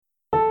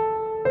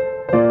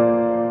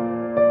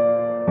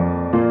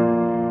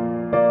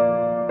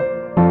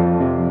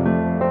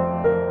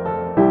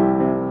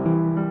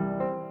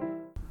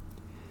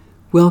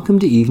Welcome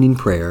to evening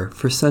prayer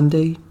for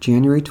Sunday,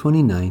 January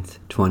 29th,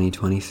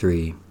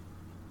 2023.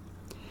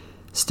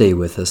 Stay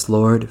with us,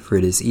 Lord, for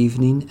it is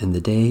evening and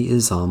the day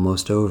is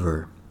almost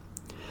over.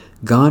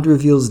 God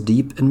reveals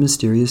deep and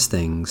mysterious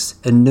things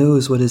and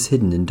knows what is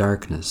hidden in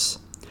darkness.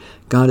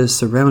 God is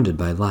surrounded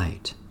by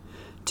light.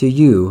 To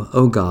you,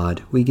 O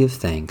God, we give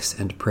thanks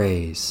and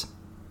praise.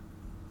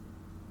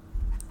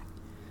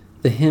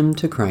 The Hymn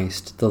to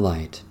Christ the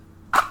Light.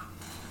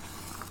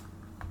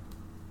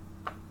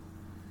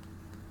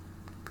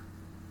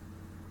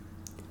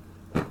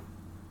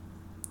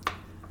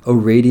 O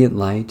radiant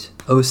light,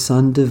 O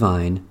Sun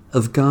divine,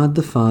 of God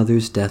the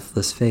Father's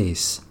deathless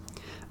face,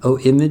 O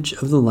image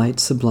of the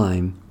light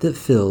sublime that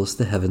fills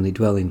the heavenly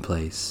dwelling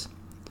place.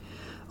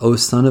 O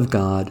Son of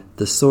God,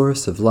 the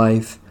source of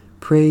life,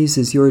 praise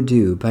is your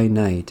due by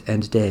night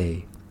and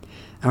day.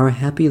 Our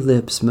happy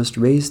lips must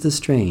raise the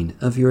strain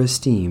of your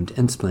esteemed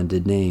and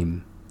splendid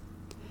name.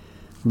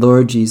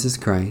 Lord Jesus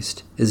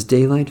Christ, as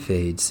daylight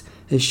fades,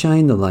 as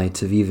shine the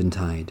lights of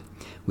eventide,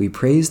 we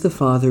praise the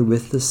Father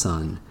with the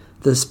Son,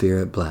 the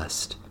Spirit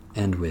blessed,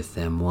 and with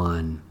them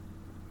one.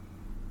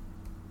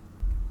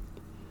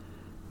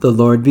 The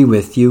Lord be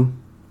with you.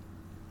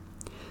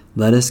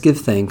 Let us give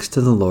thanks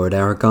to the Lord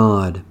our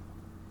God.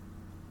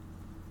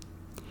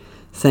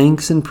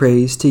 Thanks and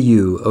praise to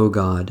you, O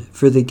God,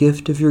 for the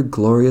gift of your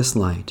glorious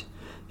light,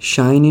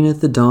 shining at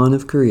the dawn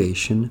of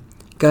creation,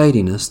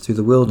 guiding us through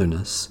the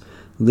wilderness,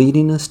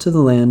 leading us to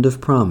the land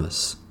of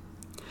promise.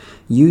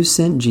 You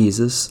sent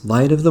Jesus,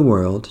 light of the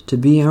world, to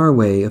be our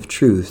way of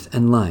truth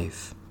and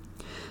life.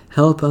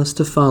 Help us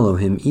to follow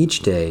him each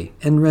day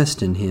and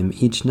rest in him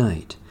each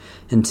night,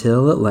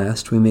 until at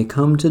last we may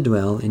come to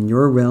dwell in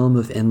your realm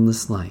of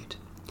endless light.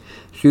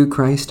 Through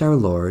Christ our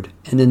Lord,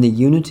 and in the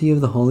unity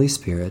of the Holy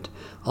Spirit,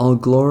 all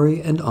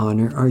glory and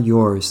honor are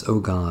yours, O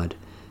God,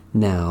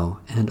 now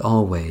and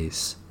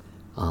always.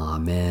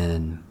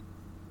 Amen.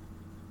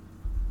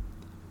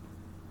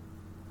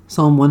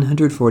 Psalm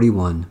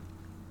 141.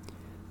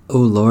 O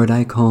Lord,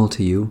 I call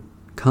to you.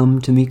 Come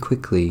to me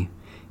quickly.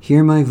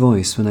 Hear my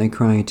voice when I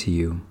cry to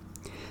you.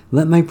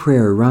 Let my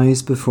prayer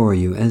rise before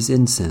you as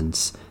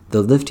incense,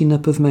 the lifting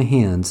up of my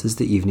hands as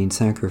the evening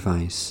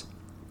sacrifice.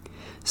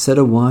 Set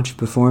a watch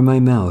before my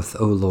mouth,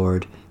 O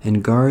Lord,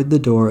 and guard the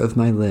door of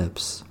my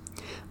lips.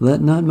 Let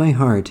not my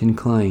heart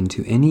incline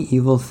to any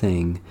evil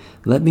thing.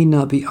 Let me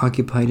not be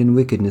occupied in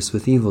wickedness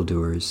with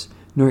evildoers,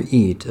 nor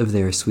eat of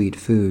their sweet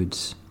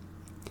foods.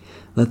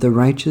 Let the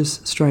righteous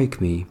strike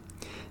me.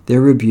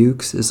 Their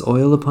rebukes, as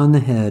oil upon the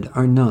head,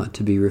 are not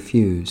to be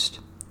refused.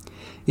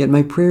 Yet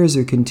my prayers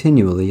are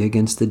continually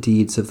against the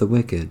deeds of the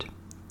wicked.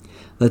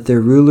 Let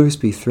their rulers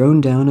be thrown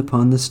down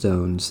upon the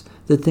stones,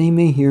 that they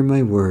may hear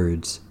my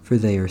words, for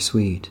they are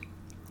sweet.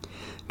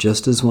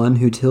 Just as one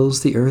who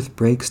tills the earth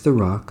breaks the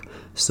rock,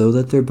 so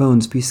let their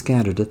bones be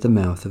scattered at the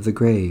mouth of the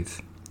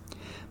grave.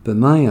 But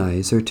my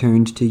eyes are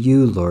turned to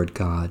you, Lord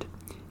God.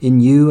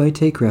 In you I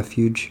take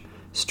refuge.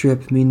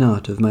 Strip me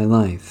not of my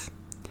life.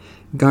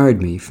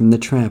 Guard me from the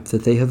trap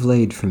that they have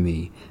laid for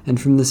me, and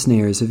from the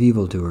snares of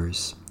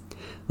evildoers.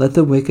 Let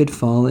the wicked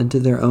fall into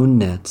their own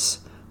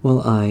nets,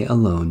 while I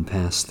alone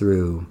pass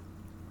through.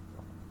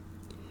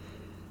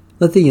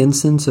 Let the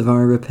incense of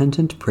our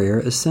repentant prayer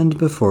ascend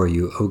before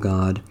you, O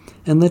God,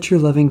 and let your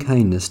loving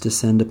kindness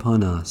descend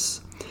upon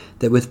us,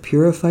 that with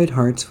purified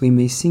hearts we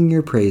may sing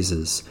your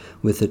praises,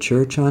 with the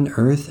church on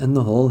earth and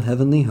the whole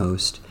heavenly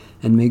host,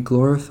 and may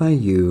glorify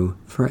you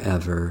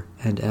forever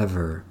and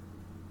ever.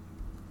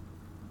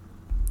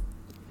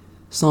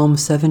 Psalm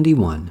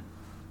 71.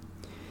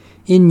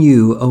 In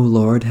you, O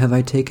Lord, have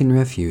I taken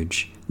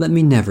refuge. Let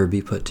me never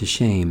be put to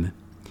shame.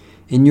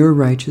 In your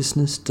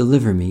righteousness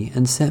deliver me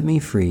and set me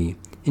free.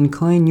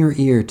 Incline your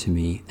ear to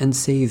me and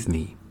save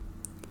me.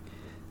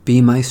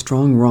 Be my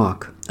strong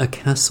rock, a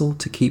castle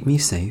to keep me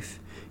safe.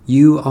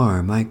 You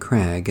are my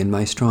crag and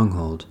my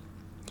stronghold.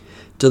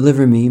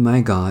 Deliver me,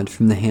 my God,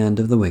 from the hand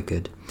of the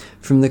wicked,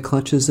 from the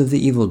clutches of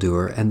the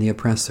evildoer and the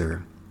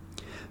oppressor.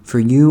 For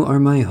you are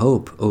my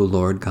hope, O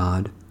Lord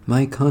God,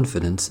 my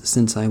confidence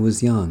since I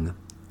was young.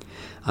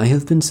 I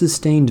have been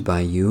sustained by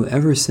you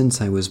ever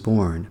since I was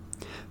born.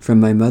 From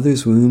my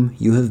mother's womb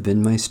you have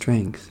been my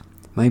strength.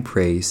 My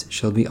praise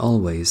shall be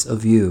always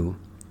of you.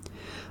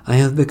 I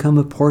have become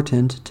a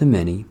portent to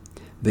many,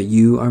 but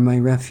you are my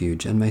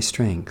refuge and my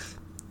strength.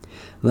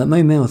 Let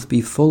my mouth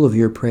be full of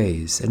your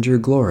praise and your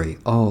glory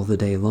all the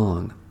day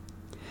long.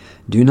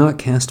 Do not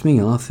cast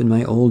me off in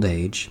my old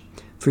age.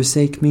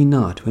 Forsake me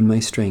not when my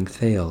strength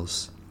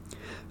fails.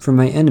 For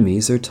my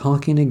enemies are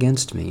talking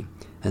against me,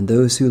 and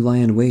those who lie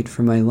in wait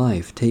for my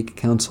life take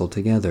counsel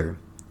together.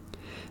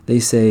 They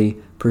say,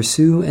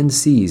 Pursue and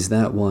seize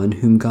that one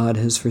whom God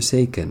has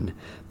forsaken,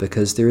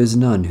 because there is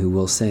none who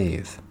will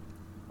save.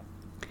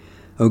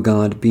 O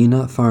God, be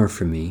not far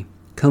from me.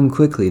 Come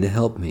quickly to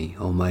help me,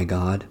 O my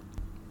God.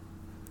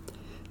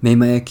 May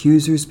my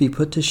accusers be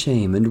put to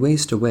shame and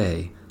waste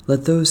away.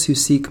 Let those who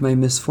seek my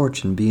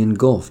misfortune be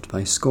engulfed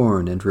by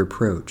scorn and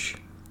reproach.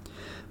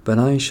 But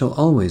I shall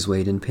always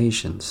wait in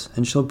patience,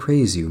 and shall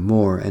praise you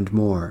more and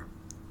more.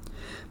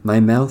 My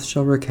mouth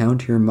shall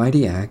recount your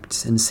mighty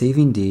acts and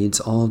saving deeds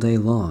all day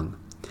long,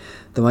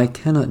 though I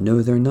cannot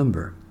know their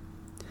number.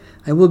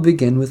 I will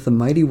begin with the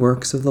mighty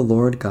works of the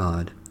Lord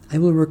God. I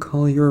will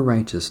recall your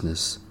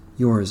righteousness,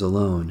 yours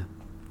alone.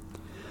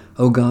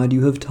 O God,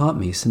 you have taught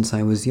me since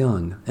I was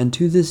young, and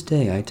to this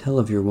day I tell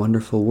of your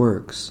wonderful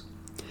works.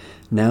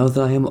 Now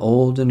that I am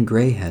old and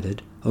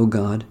gray-headed, O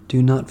God,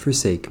 do not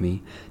forsake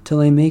me, till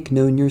I make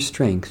known your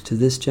strength to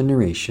this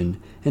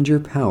generation, and your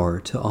power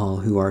to all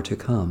who are to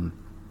come.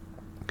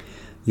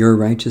 Your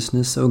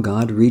righteousness, O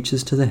God,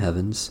 reaches to the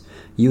heavens.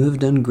 You have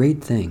done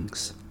great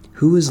things.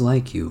 Who is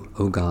like you,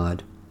 O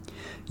God?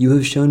 You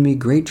have shown me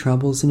great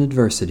troubles and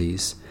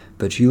adversities,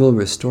 but you will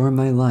restore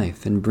my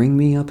life and bring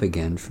me up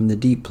again from the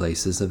deep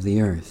places of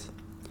the earth.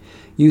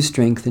 You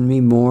strengthen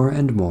me more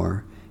and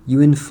more. You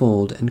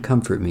enfold and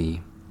comfort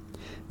me.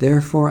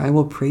 Therefore I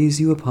will praise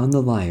you upon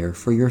the lyre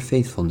for your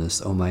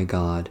faithfulness, O my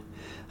God.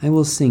 I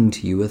will sing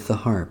to you with the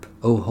harp,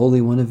 O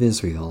Holy One of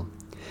Israel.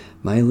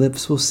 My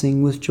lips will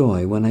sing with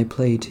joy when I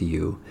play to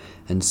you,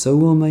 and so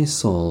will my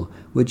soul,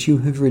 which you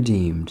have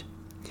redeemed.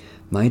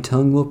 My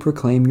tongue will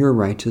proclaim your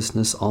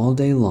righteousness all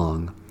day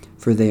long,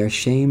 for they are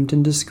shamed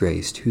and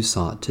disgraced who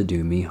sought to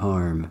do me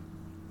harm.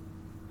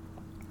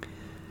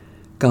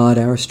 God,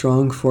 our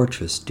strong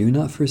fortress, do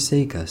not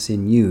forsake us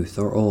in youth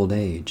or old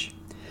age.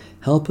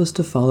 Help us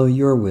to follow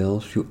your will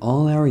through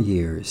all our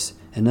years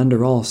and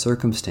under all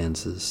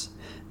circumstances,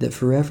 that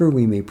forever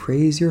we may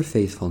praise your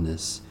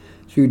faithfulness,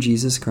 through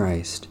Jesus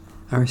Christ,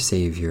 our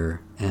Savior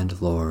and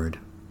Lord.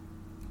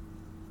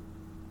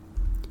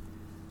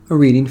 A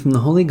reading from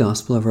the Holy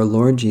Gospel of our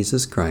Lord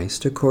Jesus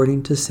Christ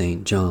according to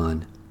St.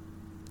 John.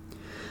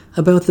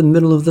 About the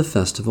middle of the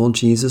festival,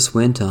 Jesus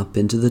went up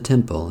into the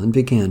temple and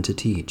began to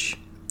teach.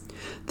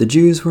 The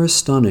Jews were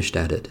astonished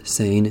at it,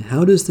 saying,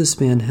 "How does this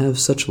man have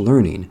such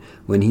learning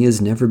when he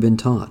has never been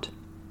taught?"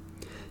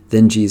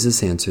 Then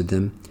Jesus answered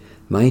them,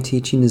 "My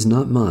teaching is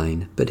not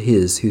mine, but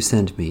his who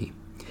sent me.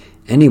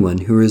 Anyone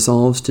who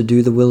resolves to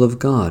do the will of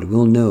God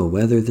will know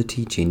whether the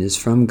teaching is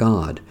from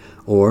God,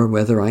 or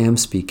whether I am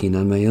speaking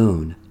on my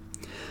own.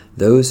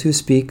 Those who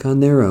speak on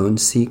their own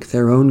seek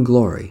their own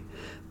glory,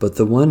 but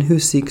the one who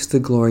seeks the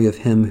glory of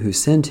him who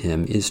sent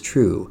him is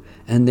true,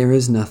 and there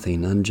is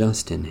nothing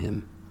unjust in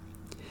him.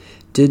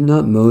 Did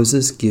not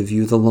Moses give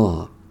you the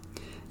law?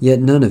 Yet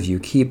none of you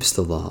keeps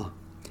the law.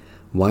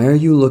 Why are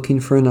you looking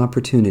for an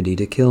opportunity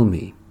to kill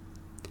me?"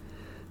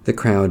 The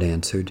crowd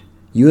answered,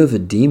 "You have a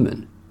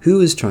demon. Who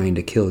is trying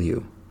to kill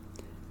you?"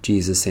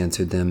 Jesus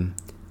answered them,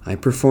 "I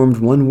performed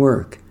one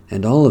work,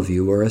 and all of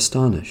you are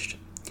astonished.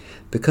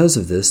 Because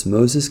of this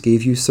Moses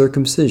gave you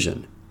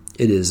circumcision.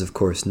 It is, of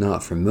course,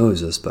 not from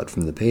Moses, but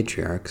from the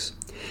patriarchs.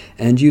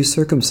 And you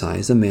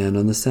circumcise a man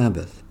on the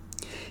Sabbath.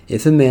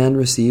 If a man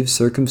receives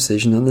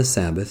circumcision on the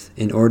Sabbath,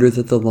 in order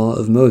that the law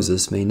of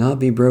Moses may not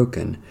be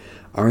broken,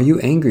 are you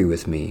angry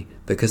with me,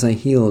 because I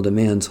healed a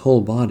man's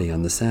whole body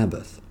on the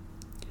Sabbath?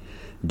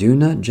 Do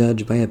not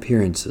judge by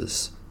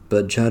appearances,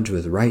 but judge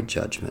with right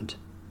judgment."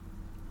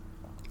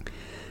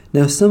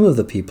 Now some of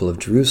the people of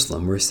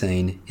Jerusalem were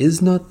saying,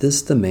 "Is not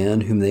this the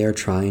man whom they are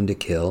trying to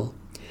kill?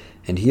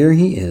 And here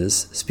he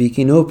is,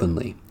 speaking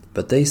openly,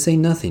 but they say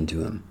nothing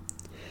to him.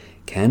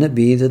 Can it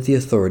be that the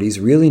authorities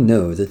really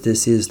know that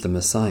this is the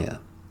Messiah?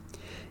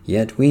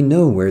 Yet we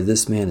know where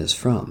this man is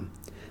from,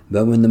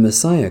 but when the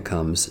Messiah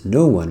comes,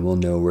 no one will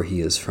know where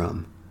he is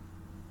from."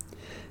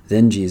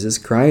 Then Jesus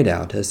cried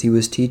out as he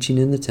was teaching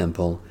in the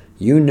temple,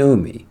 "You know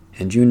me,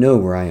 and you know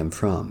where I am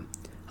from.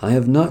 I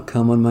have not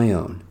come on my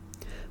own,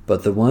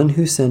 but the one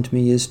who sent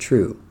me is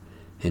true,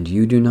 and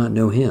you do not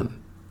know him.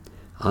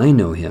 I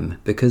know him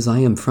because I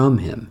am from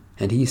him,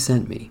 and he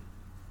sent me."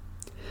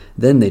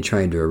 Then they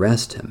tried to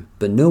arrest him,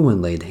 but no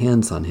one laid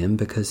hands on him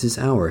because his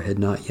hour had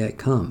not yet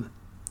come.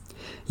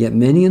 Yet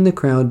many in the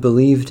crowd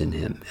believed in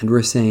him and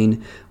were saying,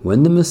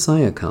 "When the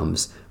Messiah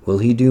comes, will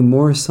he do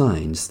more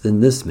signs than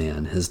this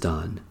man has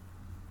done?"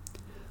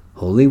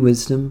 Holy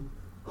wisdom,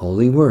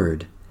 holy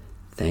word,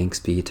 thanks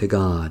be to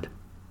God.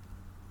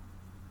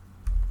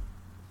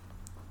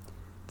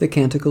 The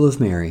Canticle of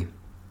Mary.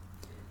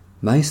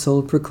 My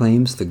soul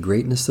proclaims the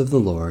greatness of the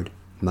Lord.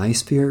 My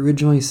spirit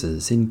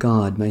rejoices in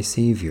God my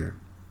Savior.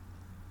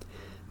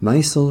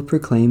 My soul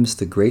proclaims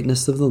the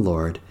greatness of the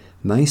Lord.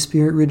 My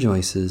spirit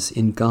rejoices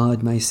in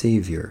God my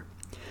Savior.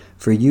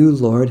 For you,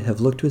 Lord,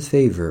 have looked with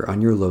favor on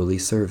your lowly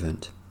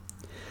servant.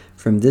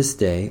 From this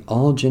day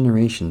all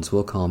generations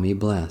will call me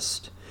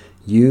blessed.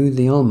 You,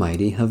 the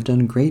Almighty, have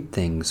done great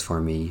things for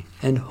me,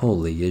 and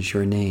holy is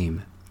your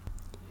name.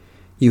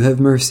 You have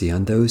mercy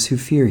on those who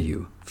fear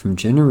you, from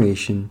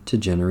generation to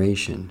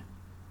generation.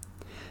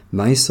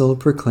 My soul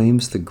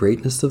proclaims the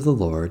greatness of the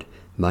Lord.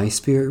 My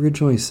spirit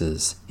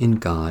rejoices in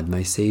God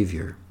my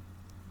Savior.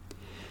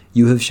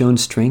 You have shown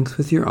strength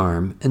with your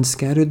arm and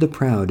scattered the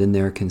proud in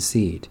their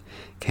conceit,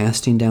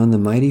 casting down the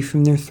mighty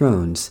from their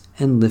thrones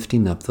and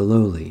lifting up the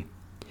lowly.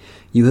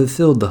 You have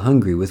filled the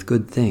hungry with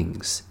good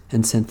things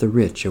and sent the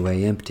rich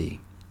away empty.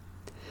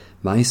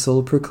 My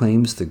soul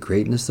proclaims the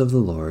greatness of the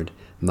Lord.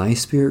 My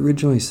spirit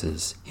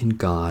rejoices in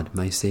God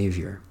my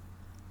Savior.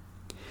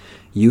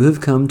 You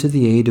have come to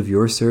the aid of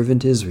your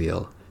servant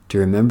Israel, to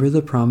remember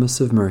the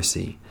promise of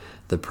mercy,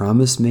 the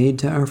promise made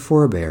to our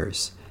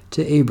forebears,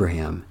 to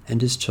Abraham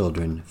and his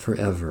children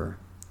forever.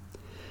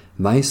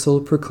 My soul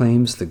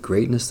proclaims the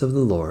greatness of the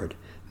Lord.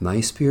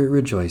 My spirit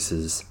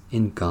rejoices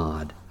in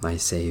God, my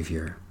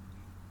Savior.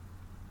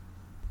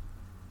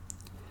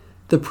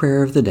 The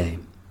prayer of the day.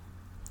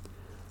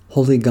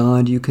 Holy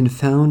God, you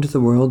confound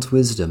the world's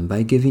wisdom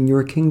by giving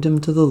your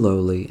kingdom to the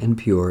lowly and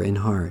pure in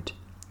heart.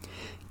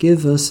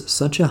 Give us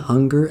such a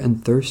hunger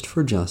and thirst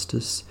for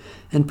justice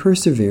and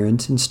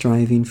perseverance in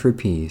striving for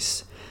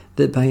peace,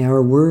 that by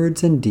our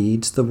words and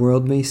deeds the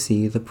world may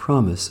see the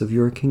promise of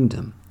your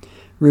kingdom,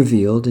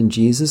 revealed in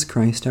Jesus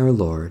Christ our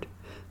Lord,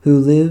 who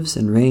lives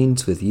and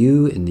reigns with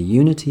you in the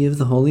unity of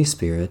the Holy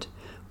Spirit,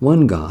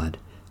 one God,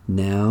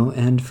 now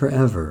and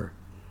forever.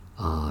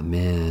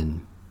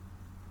 Amen.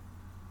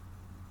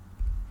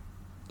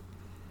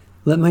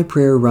 Let my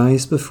prayer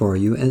rise before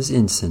you as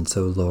incense,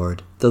 O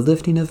Lord, the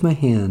lifting of my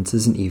hands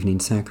as an evening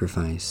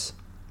sacrifice.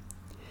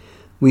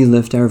 We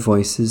lift our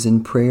voices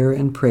in prayer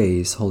and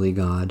praise, Holy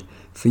God,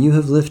 for you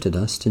have lifted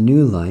us to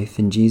new life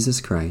in Jesus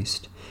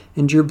Christ,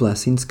 and your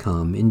blessings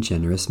come in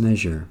generous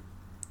measure.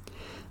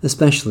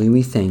 Especially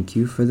we thank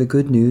you for the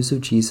good news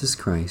of Jesus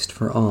Christ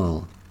for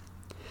all,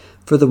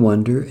 for the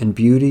wonder and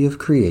beauty of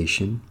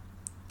creation,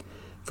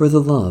 for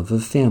the love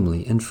of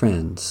family and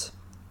friends,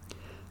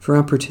 for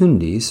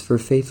opportunities for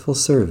faithful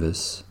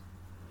service,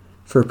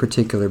 for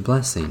particular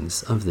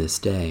blessings of this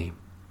day.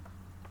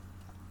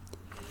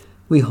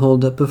 We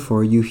hold up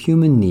before you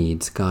human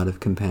needs, God of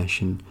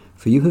compassion,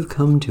 for you have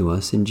come to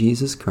us in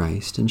Jesus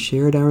Christ and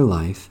shared our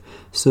life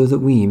so that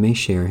we may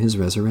share his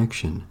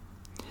resurrection.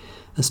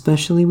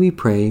 Especially we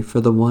pray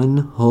for the one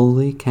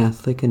holy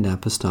Catholic and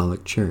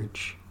Apostolic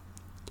Church,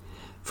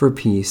 for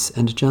peace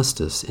and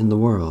justice in the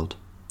world,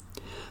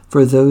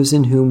 for those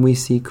in whom we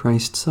see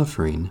Christ's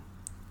suffering,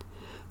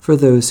 for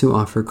those who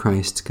offer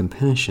Christ's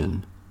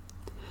compassion,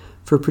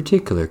 for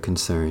particular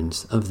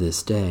concerns of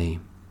this day.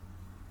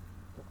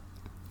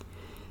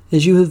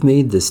 As you have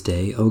made this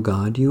day, O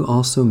God, you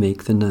also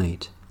make the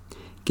night.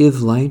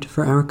 Give light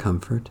for our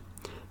comfort.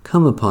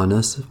 Come upon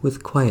us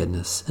with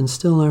quietness and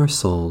still our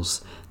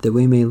souls, that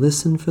we may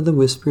listen for the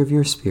whisper of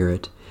your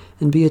Spirit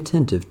and be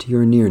attentive to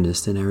your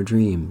nearness in our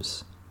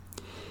dreams.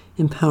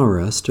 Empower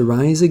us to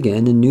rise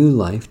again in new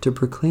life to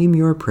proclaim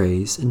your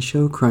praise and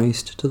show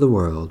Christ to the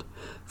world,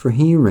 for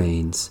he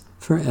reigns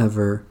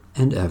forever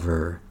and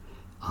ever.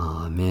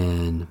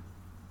 Amen.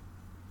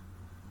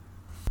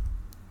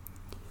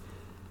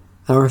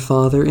 Our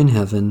Father in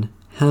heaven,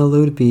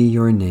 hallowed be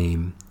your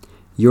name.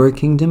 Your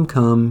kingdom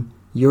come,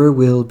 your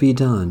will be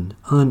done,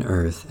 on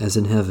earth as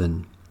in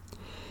heaven.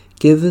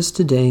 Give us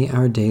today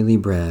our daily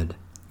bread.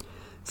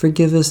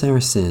 Forgive us our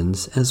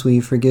sins as we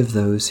forgive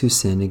those who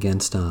sin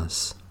against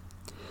us.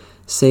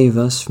 Save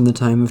us from the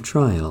time of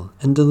trial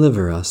and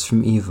deliver us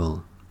from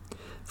evil.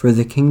 For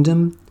the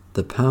kingdom,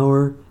 the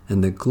power,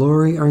 and the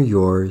glory are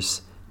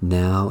yours,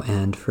 now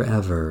and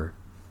forever.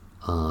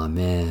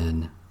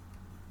 Amen.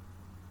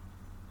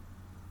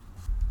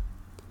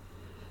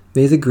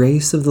 May the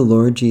grace of the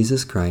Lord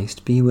Jesus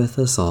Christ be with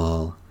us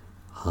all.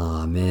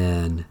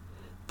 Amen.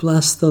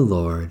 Bless the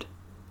Lord.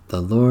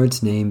 The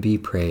Lord's name be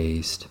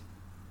praised.